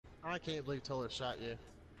I can't believe Toller shot you.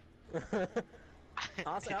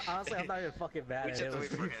 honestly, I'm not even fucking mad at it. It was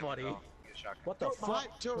pretty funny. What the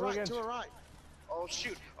fuck? To a right, to a right. Oh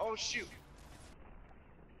shoot! Oh shoot!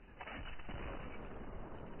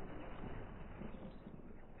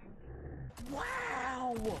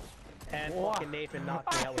 Wow! And fucking Nathan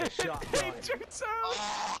knocked me out with a shotgun.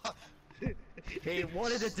 He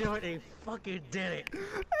wanted to do it, and he fucking did it.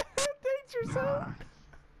 Danger Zone.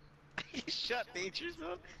 You shot Danger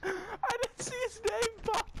Zone? I didn't see his name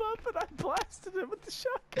pop up, and I blasted him with the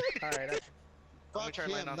shotgun. Alright, Fuck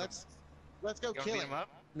him. Let's go kill him.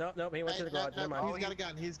 Nope, he went to the garage. Never mind. He's got a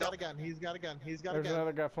gun. He's got a gun. He's got a gun. He's got a gun. There's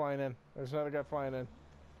another guy flying in. There's another guy flying in.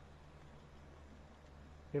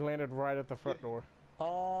 He landed right at the front door.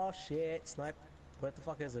 Oh shit! Snipe. What the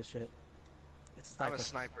fuck is this shit? It's a sniper. I'm a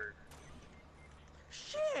sniper.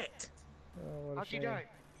 Shit! Oh, what a How'd shame. you die?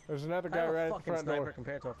 There's another guy right at the front door.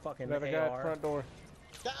 Compared to a fucking Another guy at the front door.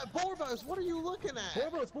 Borbos, what are you looking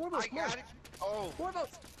at? Borbos, I got it. Oh.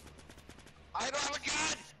 Borbos! I don't have a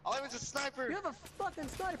gun. All I was a sniper. You have a fucking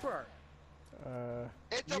sniper!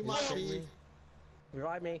 It's a You might be.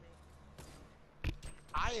 Revive me.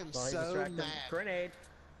 I am so mad. Grenade.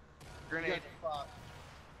 Grenade.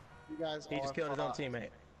 You guys He just killed his own teammate.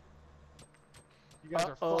 You guys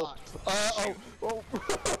are fucked. Oh.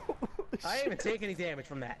 I didn't even take any damage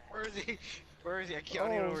from that. Where is he? Where is he? I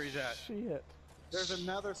don't even know where he's at. Shit. There's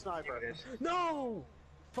another sniper. No!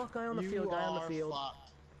 Fuck, guy on the field, guy on the field.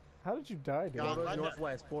 Fucked. How did you die, dude? Borbos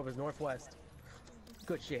northwest, Borbos northwest.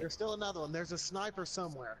 Good shit. There's still another one. There's a sniper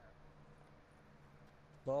somewhere.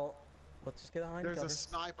 Well, let's just get behind There's cover. a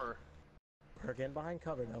sniper. We're getting behind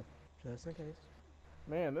cover though, just in case.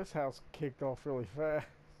 Man, this house kicked off really fast.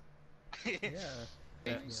 Yeah.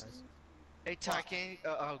 Hey Ty, can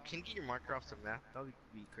you get your marker off the map? That would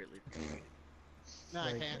be greatly appreciated. No,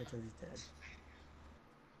 I can't. Until he's dead.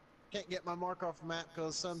 Can't get my mark off the map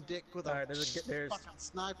because some dick with a there's fucking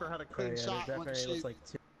sniper had a clean shot. There's Wouldn't definitely shoot. looks like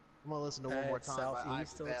two. I'm gonna listen to one more time.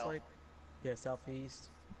 Southeast, it looks like. Yeah, southeast.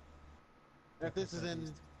 If this is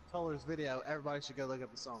in Toller's video, everybody should go look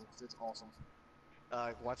up the song because it's awesome.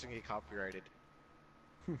 Watching it copyrighted.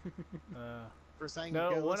 For saying No,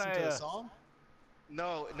 go when listen to a song?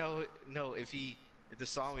 No. If the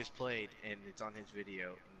song is played and it's on his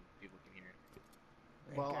video and people can hear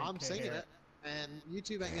it. Well, I'm singing it, and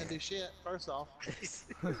YouTube ain't gonna do shit. First off,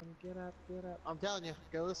 get up. I'm telling you,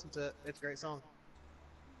 go listen to it. It's a great song.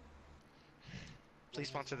 Please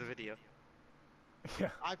sponsor the video.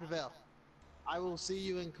 Yeah. I prevail. I will see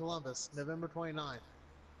you in Columbus, November 29th.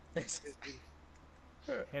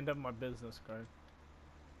 Hand up my business card.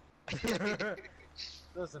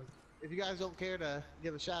 Listen, if you guys don't care to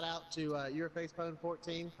give a shout out to your Facepone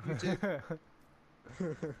 14 YouTube,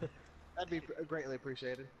 that'd be greatly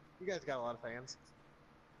appreciated. You guys got a lot of fans.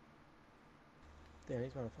 Damn,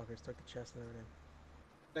 these motherfuckers took the chest and everything.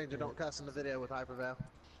 Danger, don't cuss in the video with Hyperval.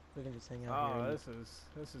 We can just hang out here. Oh,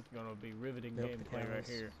 this is gonna be riveting gameplay right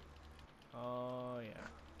here. Oh yeah.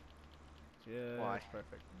 Just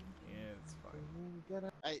perfect. Yeah, it's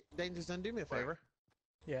fine. Hey, Danger's done. Do me a favor.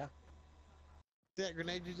 Yeah. See that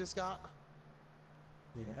grenade you just got?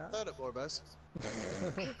 Yeah. Throw it, Borbos.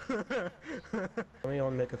 Let me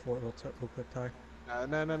on make a fort real quick, Ty.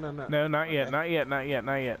 No. No, not yet, not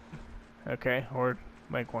yet. Okay, or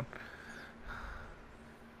make one.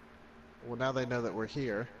 Well, now they know that we're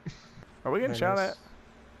here. Are we getting shot at?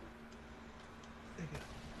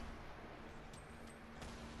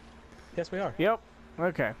 Yes, we are. Yep.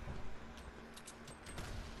 Okay.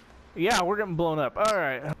 Yeah, we're getting blown up. All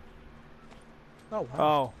right. Oh, wow.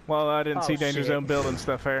 Oh, well, I didn't see Danger shit. Zone building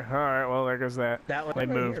stuff there. All right, well, there goes that. That one They right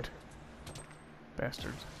moved. Here.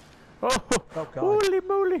 Bastards. Oh, God. holy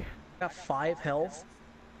moly. Got 5 health.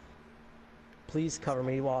 Please cover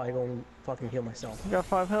me while I go and fucking heal myself. You got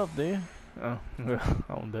 5 health, do you? Oh, I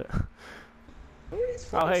owned it.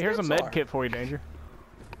 Oh, hey, here's a med kit for you, Danger.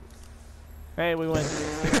 Hey, we win.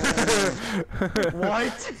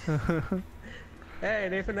 What? Hey,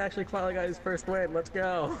 Nathan actually finally got his first win. Let's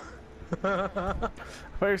go.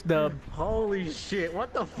 First dub. Holy shit,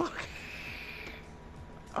 what the fuck?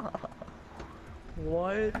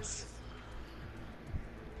 What?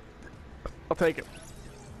 I'll take it.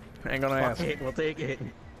 Ain't gonna ask. Fuck it, we'll take it.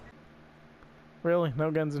 Really?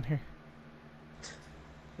 No guns in here?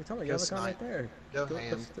 We're telling you, you have a gun right there. Go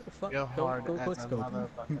ham. Go hard go as quick a scope.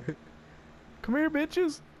 motherfucker. Come here,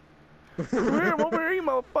 bitches. Come here, I'm over here, you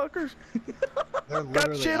motherfuckers.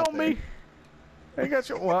 Got shit on me. They got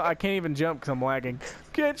shit. Well, I can't even jump because I'm lagging.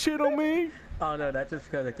 Get shit on me. Oh no, that's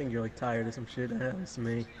just because I think you're like tired of some shit. That's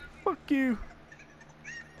me. Fuck you.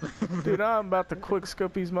 Dude, I'm about to quick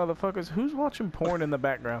scope these motherfuckers. Who's watching porn in the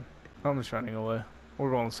background? I'm just running away. We're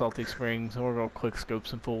going to Salty Springs, and we're going to quick scope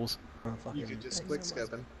some fools. You could just quick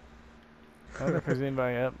scoping. I wonder if there's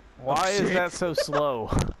anybody up. Why is that so slow?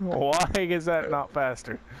 Why is that not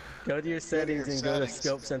faster? Go to your settings and go to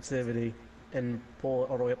scope sensitivity and pull it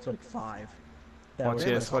all the way up to like 5. Watch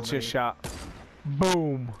this. Watch this shot.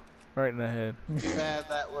 Boom. Right in the head.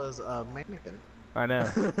 That was a mannequin. I know.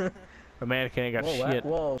 The mannequin ain't got shit.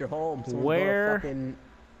 Whoa, you're home. Where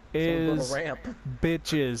is ramp.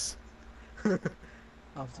 bitches?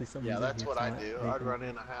 Obviously, yeah, that's what I do. I'd run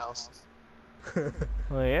in a house.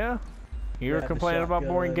 Well, yeah. You were complaining about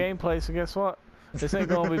boring gameplay, so guess what? This ain't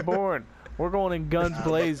gonna be boring. We're going in guns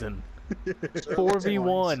blazing.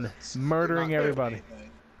 4v1, murdering everybody.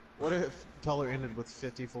 What if Tuller ended with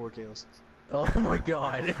 54 kills? Oh my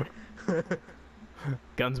god.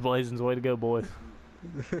 Guns blazing's the way to go, boys.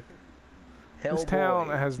 This town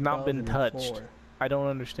has not been touched. I don't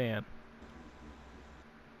understand.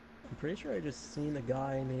 I'm pretty sure I just seen a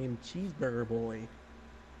guy named Cheeseburger Boy.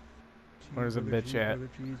 Where's the bitch at?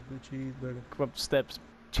 Cheeseburger. Come up steps,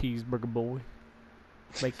 cheeseburger boy.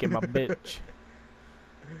 Make him my bitch.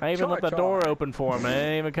 I even left the door open for him. I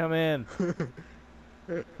didn't even come in.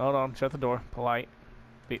 Hold on, shut the door. Polite.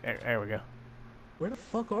 There we go. Where the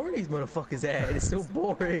fuck are these motherfuckers at? It's so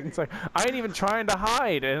boring. It's like, I ain't even trying to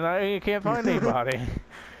hide, and I can't find anybody.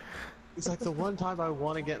 It's like the one time I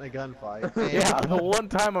want to get in a gunfight. Yeah, the one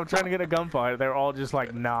time I'm trying to get in a gunfight, they're all just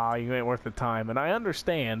like, nah, you ain't worth the time. And I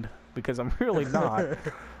understand, because I'm really not.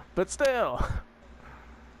 But still.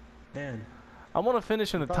 Man. I want to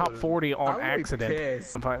finish in the top 40 on accident.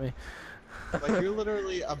 Fight me. Like, you're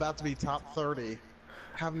literally about to be top 30.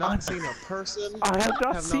 Have not seen a person. I have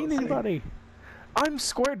not seen anybody. I'm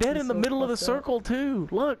square dead in the middle of the circle, too.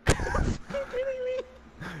 Look.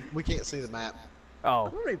 We can't see the map.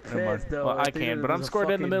 Oh, well, I can, but I'm square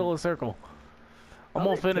dead in the middle of the circle. I'm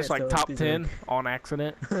gonna finish like top 10 on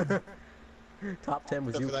accident. Top 10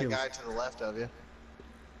 was you. For that guy to the left of you.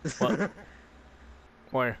 What?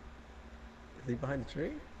 Where? Is he behind the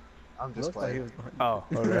tree? I'm just playing. Oh,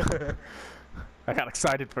 okay. I got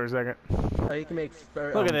excited for a second. Oh, you can make.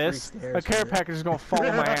 Look at this. A care package is gonna fall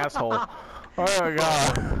in my asshole. Oh my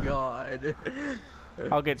god. Oh my god.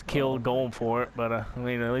 I'll get killed going for it, but I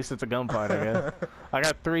mean, at least it's a gunfight, I guess. I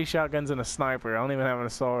got 3 shotguns and a sniper. I don't even have an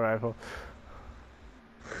assault rifle.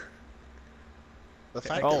 The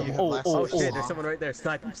fact that you have oh shit, there's someone right there.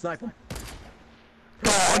 Snipe him, snipe him.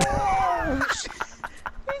 God.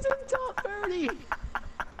 He's in top 30.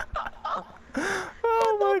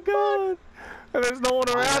 Oh my god. And there's no one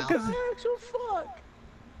around because actual fuck.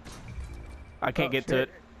 I can't get to it.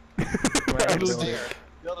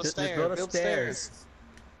 Build a stairs.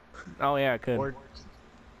 Oh yeah, I could.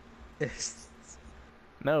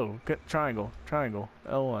 No, triangle.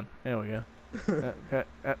 L1. There we go.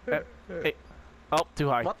 Hey. Oh, too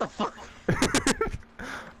high. What the fuck?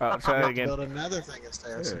 Alright, try that again. Build another thing of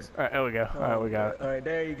stairs. Alright, there we go. Alright, we got it. Alright,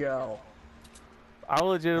 there you go. I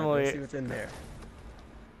legitimately. Let's see what's in there.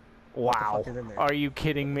 Wow. Are you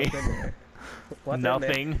kidding me?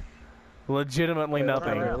 Nothing. Legitimately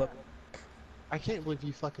nothing. I can't believe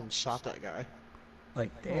you fucking shot that guy. Like,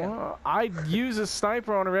 damn. I use a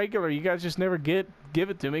sniper on a regular. You guys just never give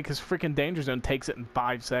it to me because freaking Danger Zone takes it in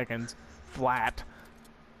 5 seconds. Flat.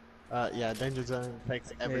 Yeah, Danger Zone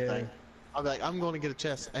takes everything. Yeah. I'll be like, I'm going to get a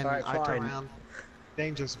chest, and I turn around.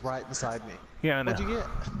 Danger's right beside me. Yeah, I know. What'd you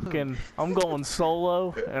get? I'm going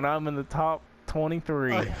solo, and I'm in the top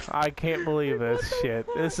 23. I can't believe this shit.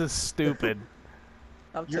 This is stupid.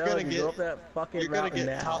 You're gonna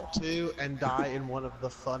get top 2 and die in one of the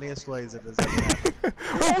funniest ways it has ever happened.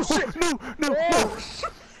 Oh shit! No!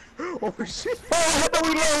 Oh shit! Oh, I had to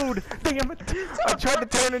reload! Damn it! I tried to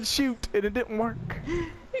turn and shoot, and it didn't work.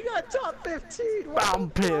 He got top 15. I'm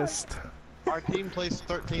pissed. Our team placed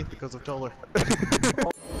 13th because of Toller.